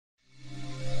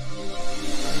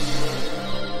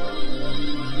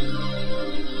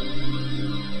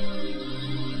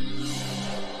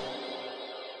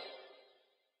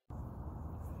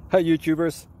Hi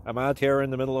YouTubers, I'm out here in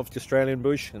the middle of the Australian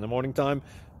bush in the morning time.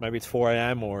 Maybe it's 4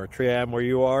 a.m. or 3 a.m. where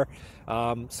you are.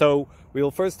 So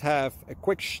we'll first have a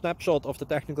quick snapshot of the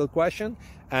technical question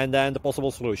and then the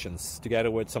possible solutions,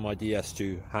 together with some ideas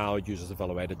to how users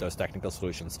evaluated those technical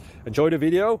solutions. Enjoy the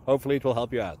video, hopefully it will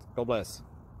help you out. God bless.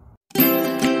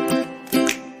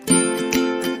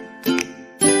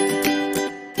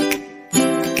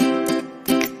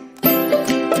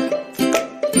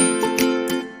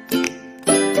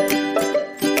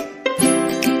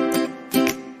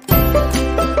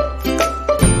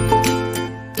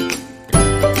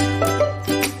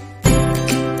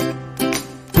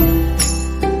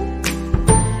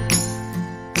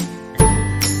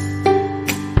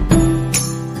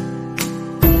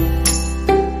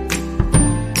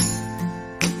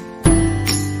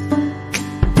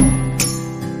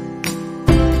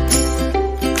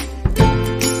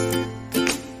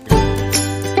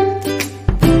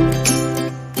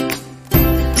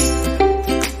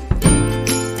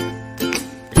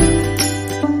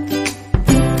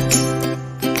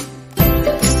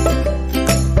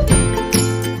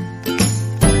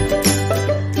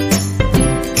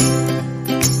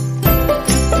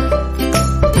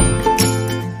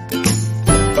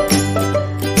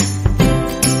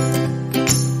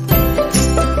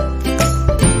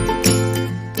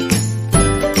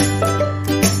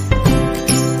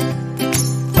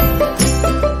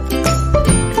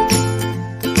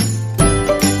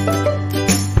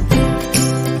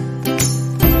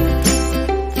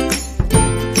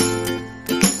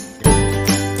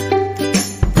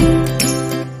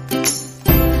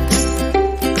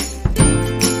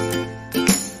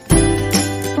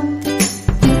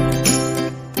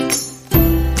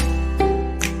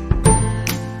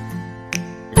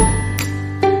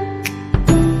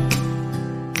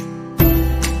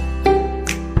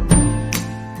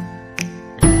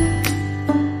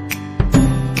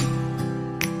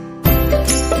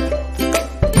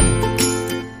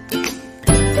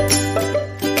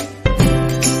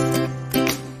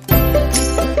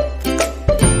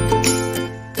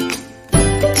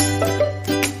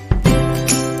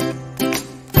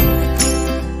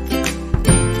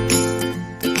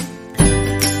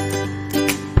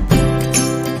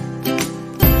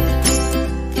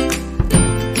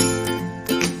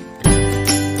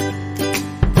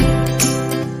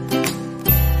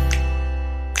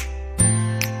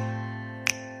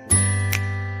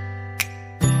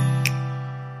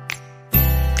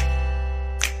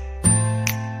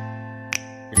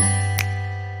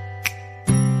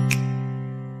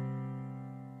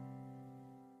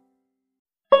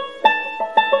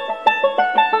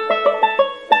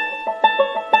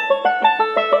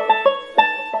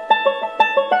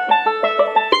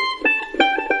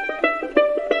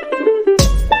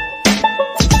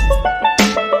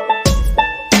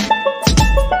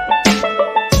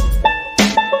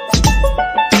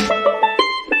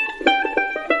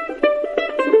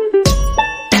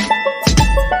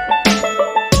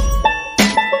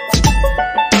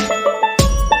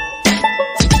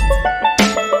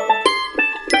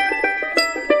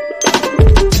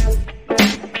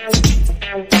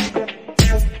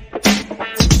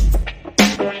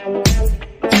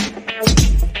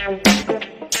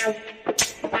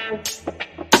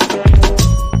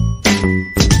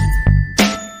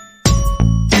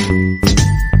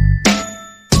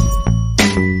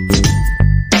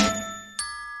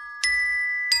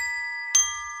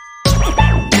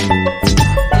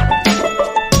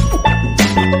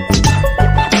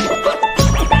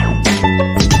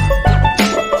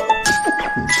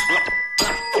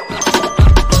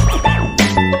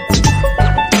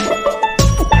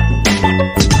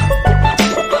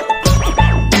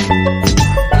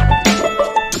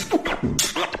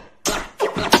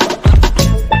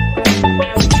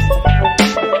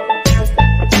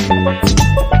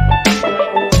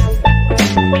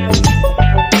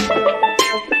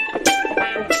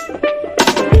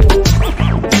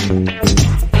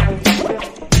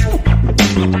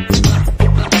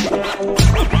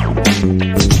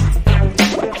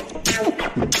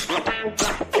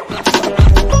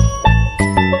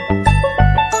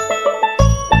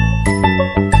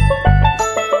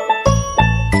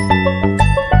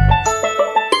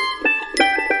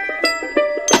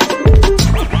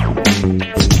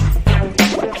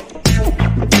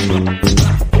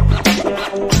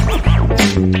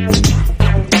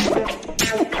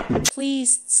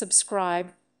 Please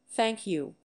subscribe. Thank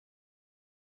you.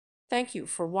 Thank you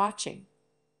for watching.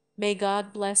 May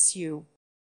God bless you.